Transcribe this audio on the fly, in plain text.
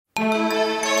The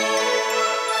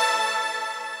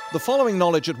following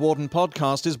Knowledge at Wharton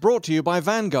podcast is brought to you by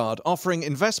Vanguard, offering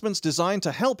investments designed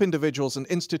to help individuals and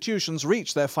institutions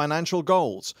reach their financial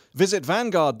goals. Visit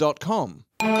Vanguard.com.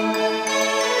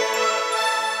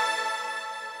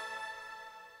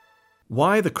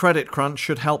 Why the credit crunch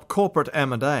should help corporate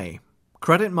M&A.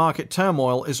 Credit market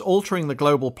turmoil is altering the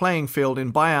global playing field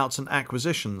in buyouts and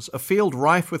acquisitions, a field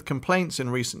rife with complaints in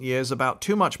recent years about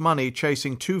too much money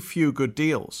chasing too few good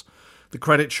deals. The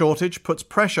credit shortage puts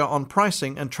pressure on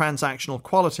pricing and transactional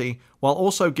quality, while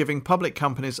also giving public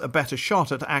companies a better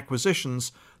shot at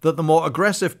acquisitions that the more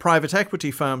aggressive private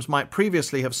equity firms might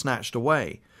previously have snatched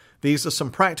away. These are some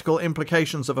practical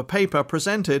implications of a paper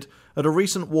presented at a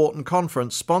recent Wharton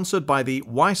conference sponsored by the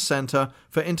Weiss Center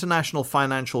for International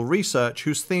Financial Research,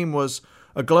 whose theme was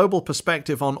A Global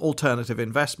Perspective on Alternative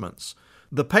Investments.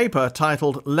 The paper,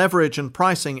 titled Leverage and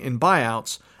Pricing in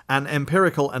Buyouts, an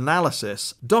Empirical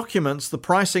Analysis, documents the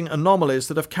pricing anomalies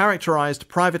that have characterized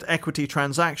private equity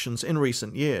transactions in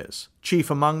recent years.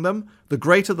 Chief among them, the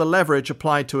greater the leverage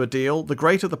applied to a deal, the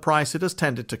greater the price it has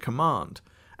tended to command.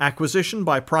 Acquisition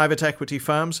by private equity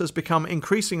firms has become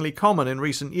increasingly common in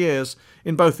recent years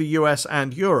in both the US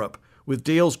and Europe, with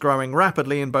deals growing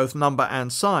rapidly in both number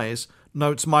and size,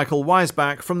 notes Michael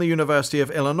Weisbach from the University of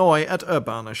Illinois at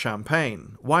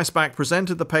Urbana-Champaign. Weisbach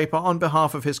presented the paper on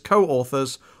behalf of his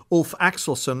co-authors Ulf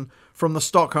Axelsson from the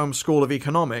Stockholm School of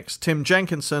Economics, Tim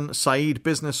Jenkinson, Said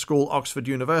Business School, Oxford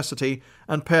University,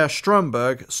 and Per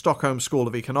Strömberg, Stockholm School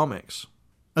of Economics.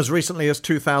 As recently as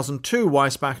 2002,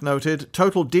 Weisbach noted,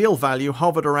 total deal value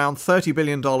hovered around $30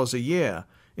 billion a year.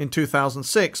 In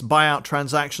 2006, buyout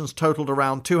transactions totaled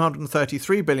around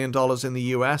 $233 billion in the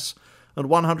US and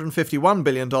 $151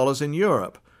 billion in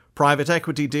Europe. Private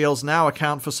equity deals now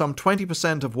account for some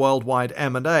 20% of worldwide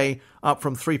M&A, up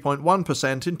from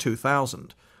 3.1% in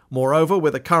 2000. Moreover,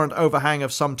 with a current overhang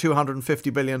of some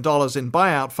 $250 billion in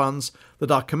buyout funds that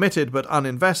are committed but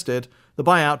uninvested, the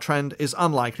buyout trend is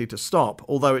unlikely to stop,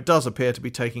 although it does appear to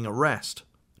be taking a rest.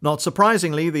 Not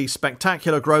surprisingly, the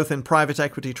spectacular growth in private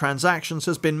equity transactions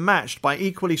has been matched by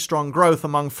equally strong growth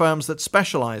among firms that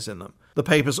specialize in them. The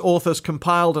paper's authors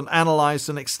compiled and analyzed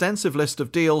an extensive list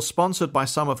of deals sponsored by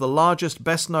some of the largest,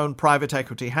 best-known private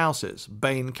equity houses: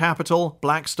 Bain Capital,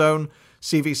 Blackstone,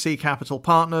 CVC Capital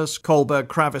Partners, Kohlberg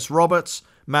Kravis Roberts,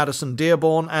 Madison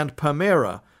Dearborn, and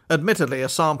Permira, admittedly a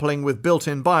sampling with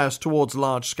built-in bias towards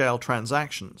large-scale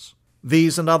transactions.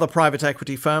 These and other private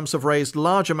equity firms have raised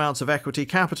large amounts of equity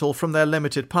capital from their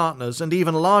limited partners and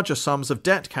even larger sums of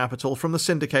debt capital from the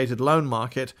syndicated loan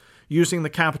market, using the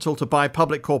capital to buy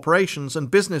public corporations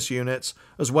and business units,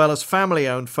 as well as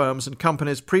family-owned firms and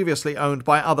companies previously owned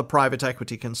by other private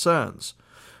equity concerns.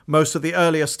 Most of the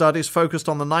earlier studies focused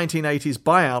on the 1980s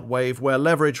buyout wave, where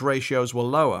leverage ratios were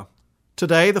lower.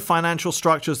 Today, the financial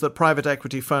structures that private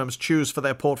equity firms choose for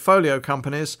their portfolio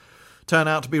companies turn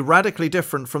out to be radically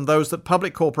different from those that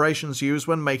public corporations use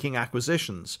when making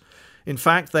acquisitions. In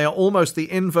fact, they are almost the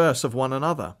inverse of one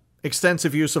another.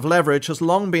 Extensive use of leverage has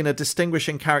long been a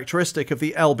distinguishing characteristic of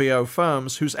the LBO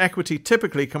firms, whose equity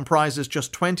typically comprises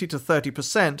just 20 to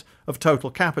 30% of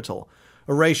total capital,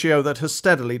 a ratio that has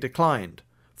steadily declined.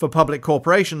 For public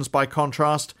corporations, by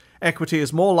contrast, equity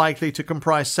is more likely to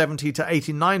comprise 70 to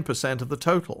 89% of the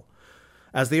total.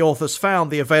 As the authors found,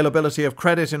 the availability of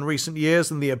credit in recent years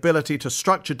and the ability to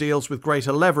structure deals with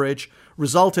greater leverage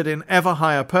resulted in ever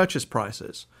higher purchase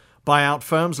prices. Buyout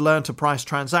firms learn to price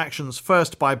transactions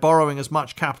first by borrowing as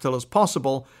much capital as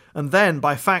possible, and then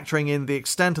by factoring in the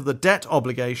extent of the debt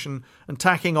obligation and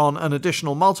tacking on an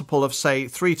additional multiple of, say,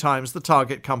 3 times the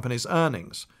target company's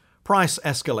earnings. Price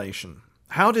escalation.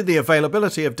 How did the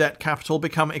availability of debt capital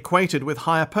become equated with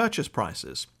higher purchase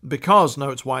prices? Because,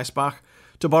 notes Weisbach,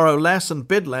 to borrow less and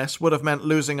bid less would have meant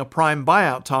losing a prime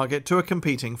buyout target to a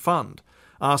competing fund.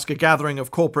 Ask a gathering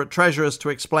of corporate treasurers to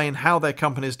explain how their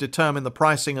companies determine the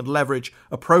pricing and leverage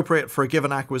appropriate for a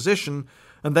given acquisition,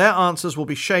 and their answers will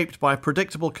be shaped by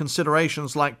predictable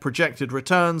considerations like projected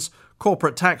returns,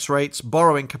 corporate tax rates,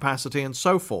 borrowing capacity, and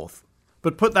so forth.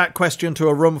 But put that question to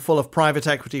a room full of private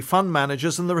equity fund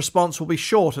managers and the response will be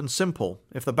short and simple.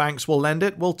 If the banks will lend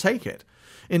it, we'll take it.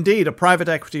 Indeed, a private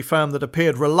equity firm that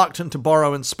appeared reluctant to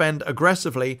borrow and spend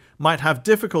aggressively might have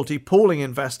difficulty pooling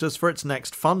investors for its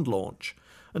next fund launch.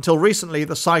 Until recently,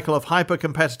 the cycle of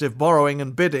hyper-competitive borrowing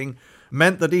and bidding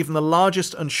meant that even the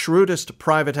largest and shrewdest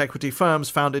private equity firms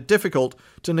found it difficult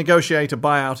to negotiate a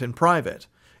buyout in private.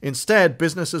 Instead,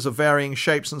 businesses of varying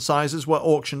shapes and sizes were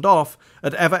auctioned off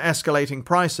at ever-escalating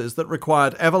prices that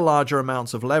required ever larger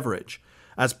amounts of leverage.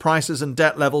 As prices and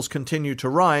debt levels continued to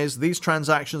rise, these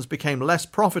transactions became less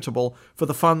profitable for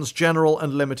the fund's general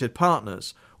and limited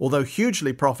partners, although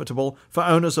hugely profitable for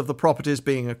owners of the properties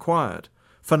being acquired.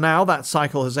 For now, that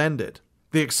cycle has ended.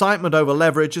 The excitement over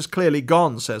leverage is clearly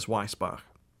gone, says Weissbach.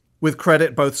 With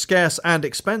credit both scarce and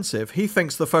expensive, he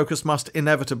thinks the focus must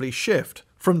inevitably shift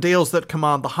from deals that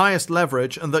command the highest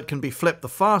leverage and that can be flipped the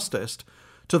fastest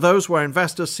to those where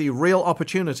investors see real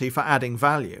opportunity for adding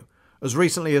value. As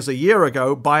recently as a year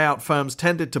ago, buyout firms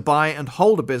tended to buy and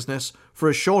hold a business for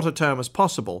as short a term as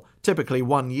possible, typically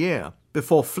 1 year,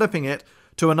 before flipping it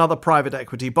to another private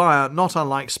equity buyer, not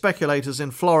unlike speculators in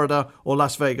Florida or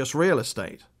Las Vegas real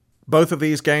estate. Both of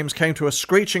these games came to a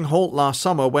screeching halt last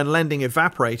summer when lending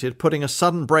evaporated, putting a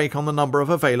sudden brake on the number of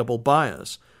available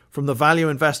buyers. From the value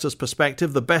investor's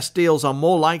perspective, the best deals are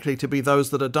more likely to be those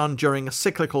that are done during a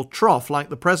cyclical trough like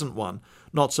the present one.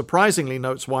 Not surprisingly,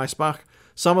 notes Weissbach,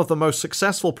 some of the most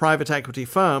successful private equity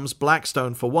firms,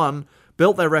 Blackstone for one,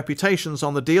 built their reputations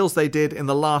on the deals they did in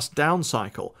the last down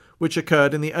cycle, which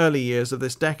occurred in the early years of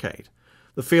this decade.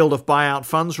 The field of buyout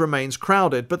funds remains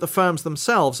crowded, but the firms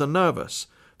themselves are nervous.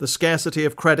 The scarcity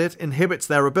of credit inhibits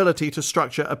their ability to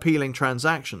structure appealing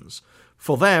transactions.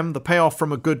 For them, the payoff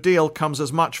from a good deal comes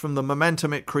as much from the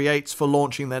momentum it creates for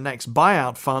launching their next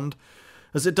buyout fund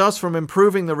as it does from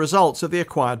improving the results of the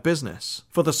acquired business.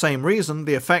 For the same reason,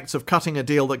 the effects of cutting a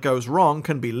deal that goes wrong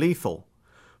can be lethal.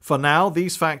 For now,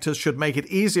 these factors should make it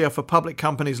easier for public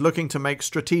companies looking to make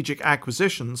strategic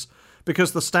acquisitions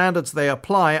because the standards they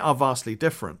apply are vastly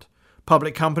different.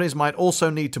 Public companies might also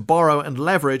need to borrow and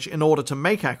leverage in order to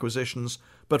make acquisitions,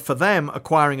 but for them,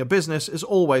 acquiring a business is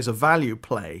always a value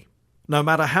play. No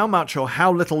matter how much or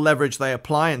how little leverage they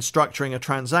apply in structuring a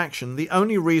transaction, the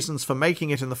only reasons for making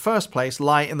it in the first place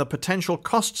lie in the potential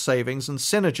cost savings and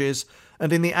synergies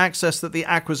and in the access that the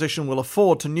acquisition will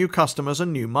afford to new customers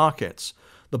and new markets.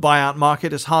 The buyout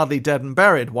market is hardly dead and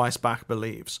buried, Weissbach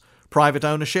believes. Private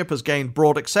ownership has gained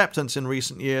broad acceptance in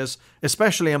recent years,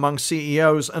 especially among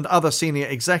CEOs and other senior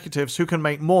executives who can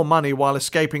make more money while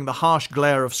escaping the harsh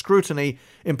glare of scrutiny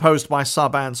imposed by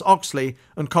Sarbanes-Oxley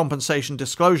and compensation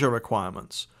disclosure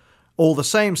requirements. All the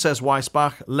same, says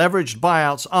Weissbach, leveraged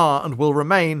buyouts are and will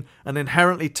remain an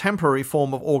inherently temporary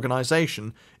form of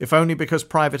organization, if only because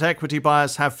private equity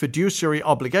buyers have fiduciary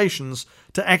obligations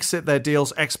to exit their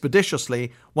deals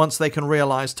expeditiously once they can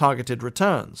realize targeted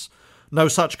returns. No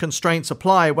such constraints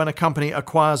apply when a company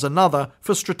acquires another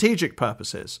for strategic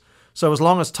purposes. So as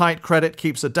long as tight credit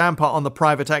keeps a damper on the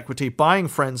private equity buying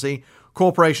frenzy,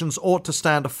 corporations ought to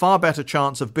stand a far better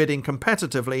chance of bidding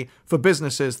competitively for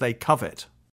businesses they covet.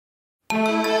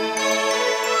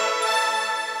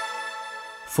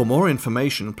 For more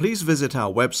information, please visit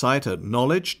our website at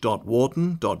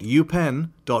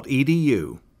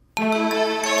knowledge.wharton.upenn.edu.